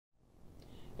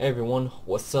Hey everyone,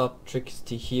 what's up?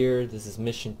 Tricksty here. This is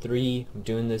mission 3. I'm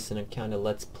doing this in a kind of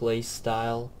let's play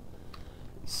style.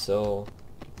 So,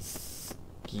 let's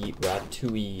get right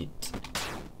to it.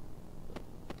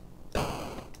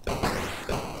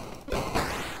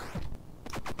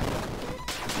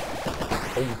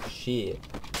 Oh shit.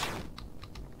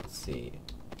 Let's see.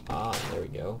 Ah, there we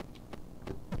go.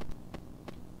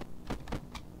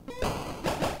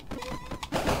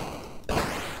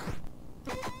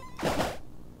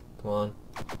 Come on.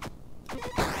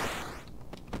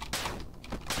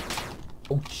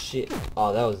 Oh shit.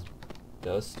 Oh, that was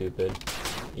stupid.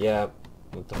 Yeah.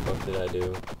 What the fuck did I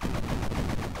do?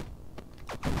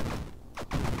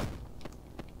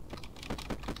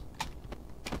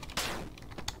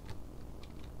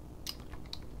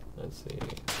 Let's see.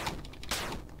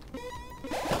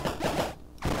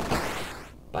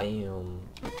 Bam.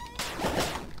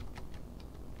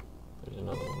 There's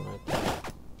another one right there.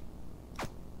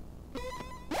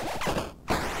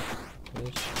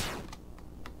 Fish.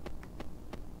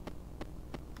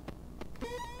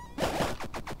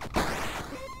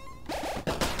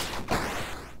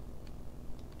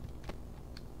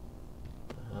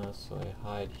 So I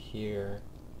hide here,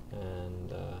 and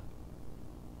the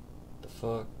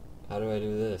fuck? How do I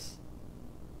do this?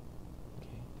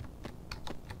 Okay.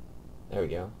 There we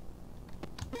go.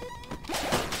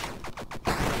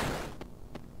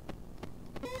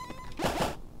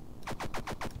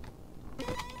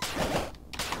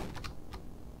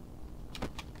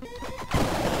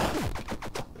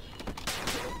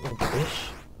 Oh,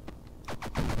 fish?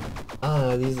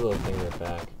 Ah, these little things are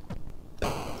back.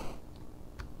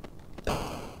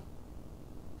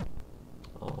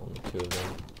 Two of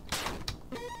them.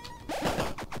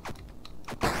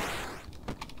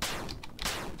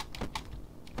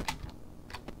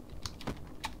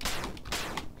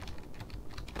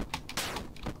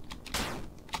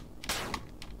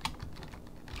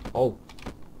 Oh,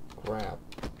 crap.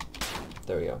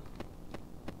 There we go.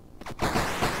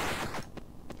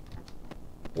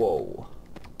 Whoa.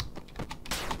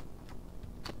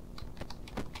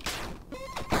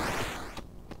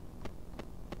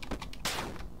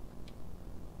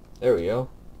 There we go.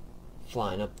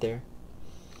 Flying up there.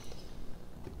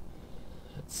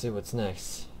 Let's see what's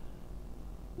next.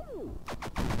 Oh,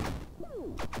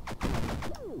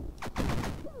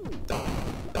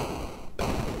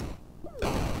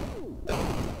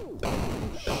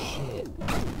 shit.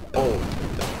 Oh.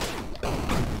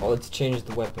 Oh, let's change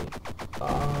the weapon.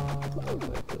 Oh,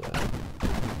 wait for that.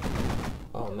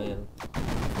 Oh, man.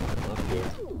 Up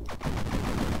here.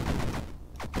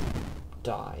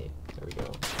 Die. There we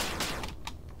go.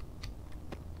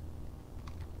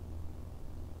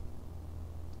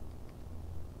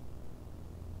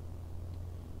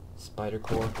 Spider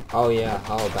core? Oh yeah,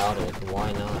 how about it?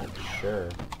 Why not? Sure.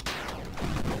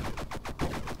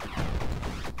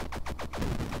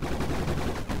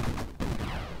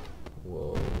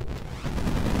 Whoa.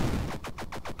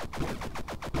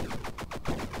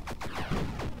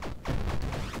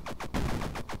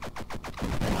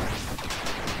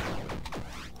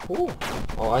 Ooh.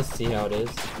 Oh, I see how it is.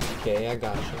 Okay, I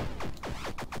gotcha.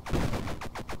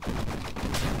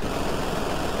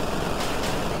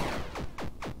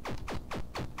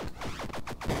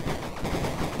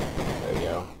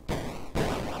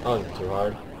 That wasn't too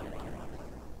hard. I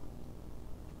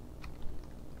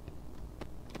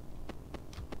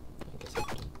guess I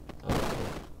can. Oh, okay.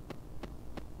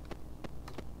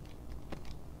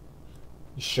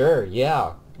 Sure,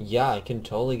 yeah. Yeah, I can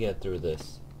totally get through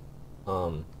this.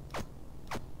 Oh,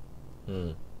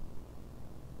 yeah.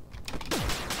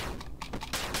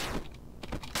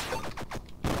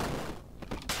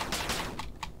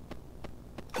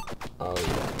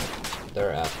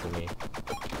 They're after me.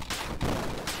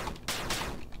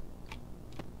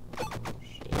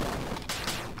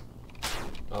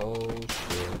 Oh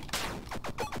shit.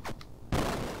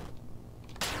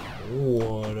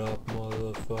 What up,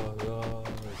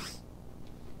 motherfuckers?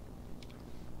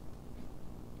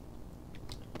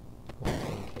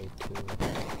 1K2.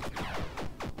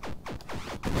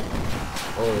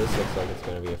 Oh, this looks like it's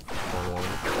gonna be a fun one.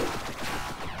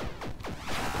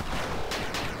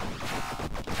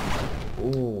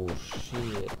 Ooh,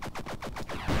 shit.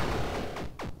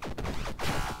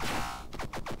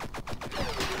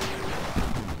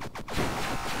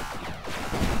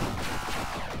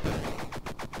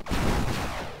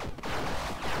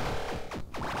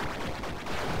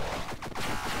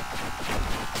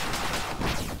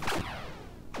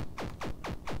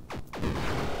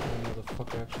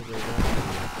 Actually go back.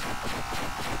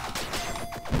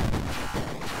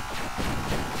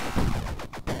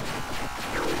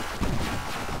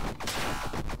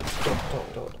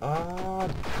 shot. Ah,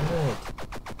 damn it.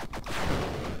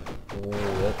 Ooh,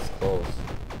 that's close.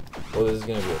 Oh, this is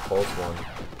gonna be a close one.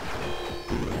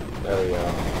 There we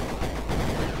go.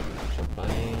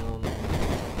 Bam.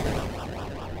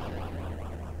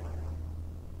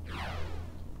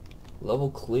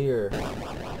 Level clear.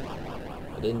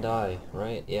 I didn't die,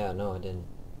 right? Yeah, no, I didn't.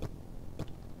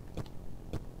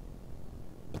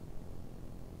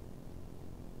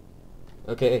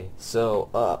 Okay,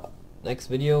 so, next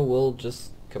video will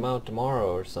just come out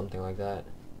tomorrow or something like that.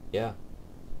 Yeah.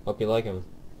 Hope you like him.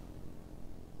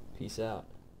 Peace out.